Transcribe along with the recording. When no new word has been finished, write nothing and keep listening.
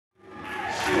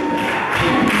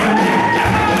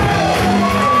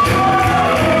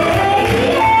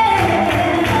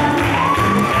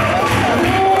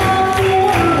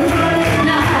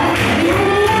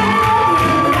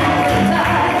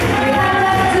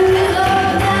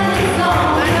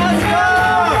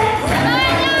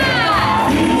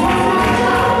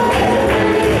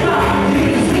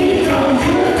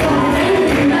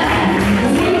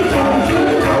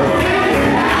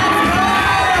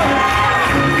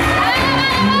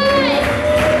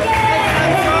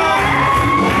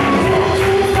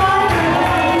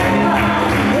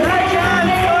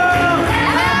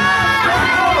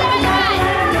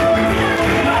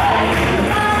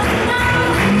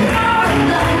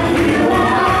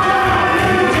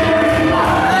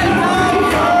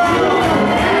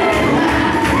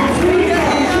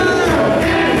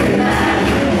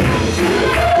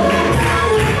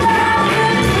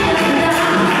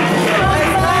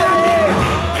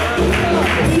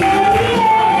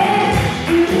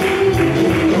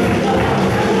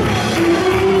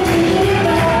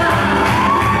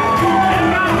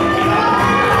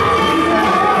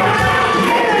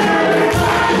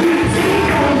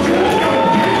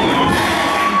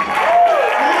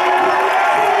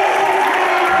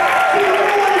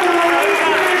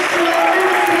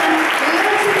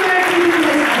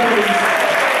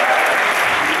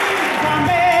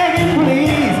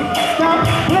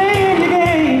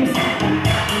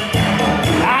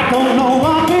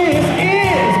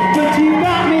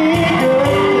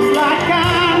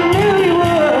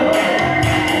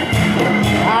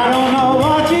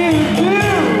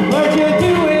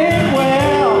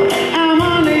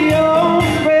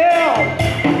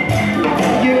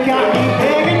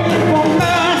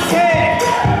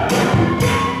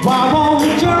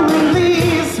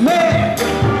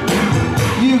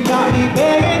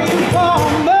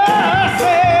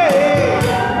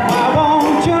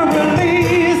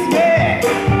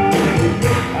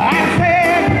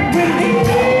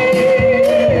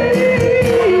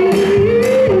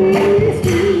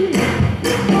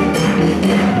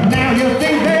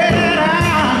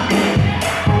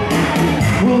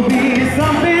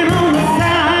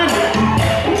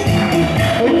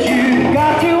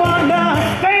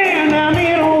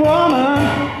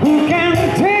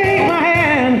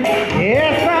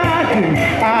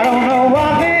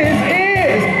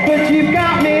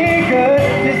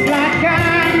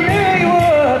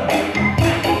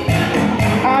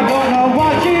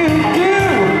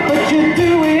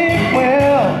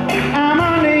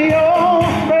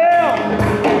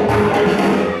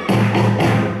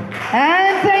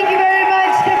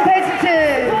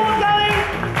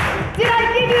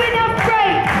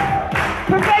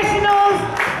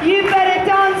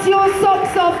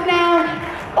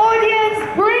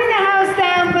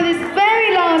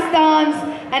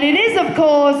And it is, of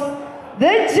course, the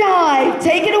Jive.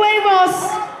 Take it away, Ross.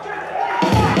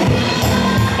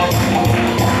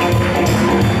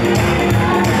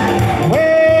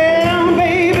 Well,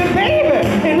 baby,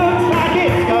 it looks like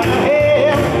it's gonna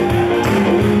hail.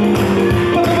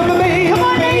 Come on,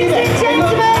 ladies and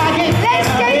gentlemen, let's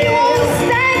get you all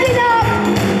standing up.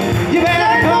 You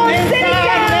better come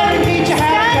inside, let me teach you how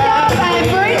to Stand up and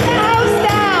bring the house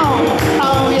down.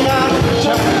 Oh, you gotta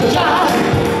jump the jive,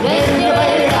 then you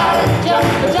wait it out, jump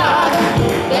the jive,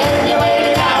 then you wait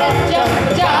it out, jump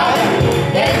the jive,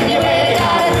 then you wait it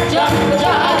out, jump the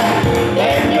jive,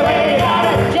 then you wait it out,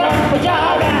 jump the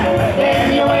jive, then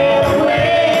you wait away.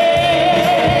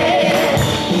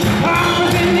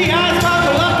 Papa's in the icebox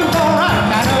looking for a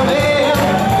kind of hell.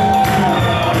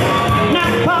 Now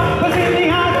Papa's in the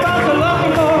icebox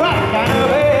looking for a kind of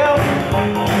hell.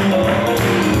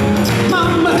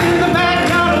 Mama's in the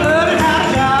backyard learning how to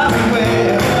jive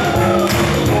well.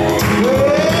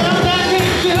 Well, Daddy's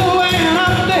still waiting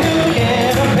up the hill to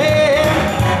get a pair.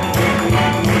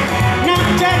 Now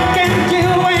Jack and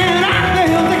Jill went up the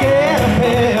hill to get a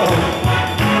pair.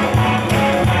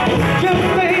 Jill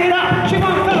stayed up, she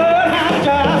wants to learn how to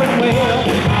jive well.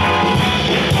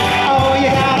 Oh, you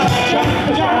gotta jump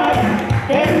the jive,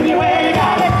 then you really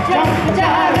gotta jump the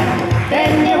jive,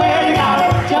 then you really gotta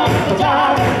jump the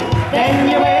jive, then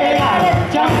you really gotta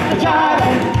jump the jive,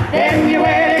 then you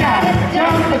really gotta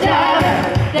jump the jive,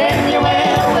 then you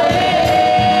will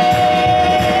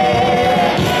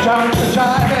jump the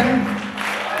jive and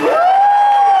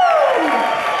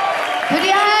Put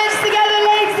your hands together,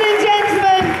 ladies and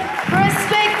gentlemen, for a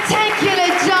spectacular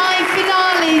Jive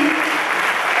finale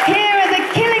here at the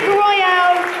Killick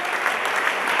Royale.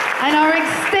 And our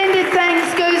extended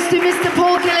thanks goes to Mr.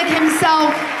 Paul Killick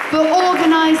himself for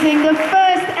organising the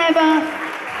first ever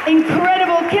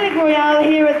incredible Killick Royale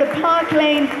here at the Park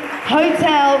Lane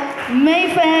Hotel,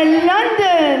 Mayfair,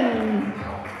 London.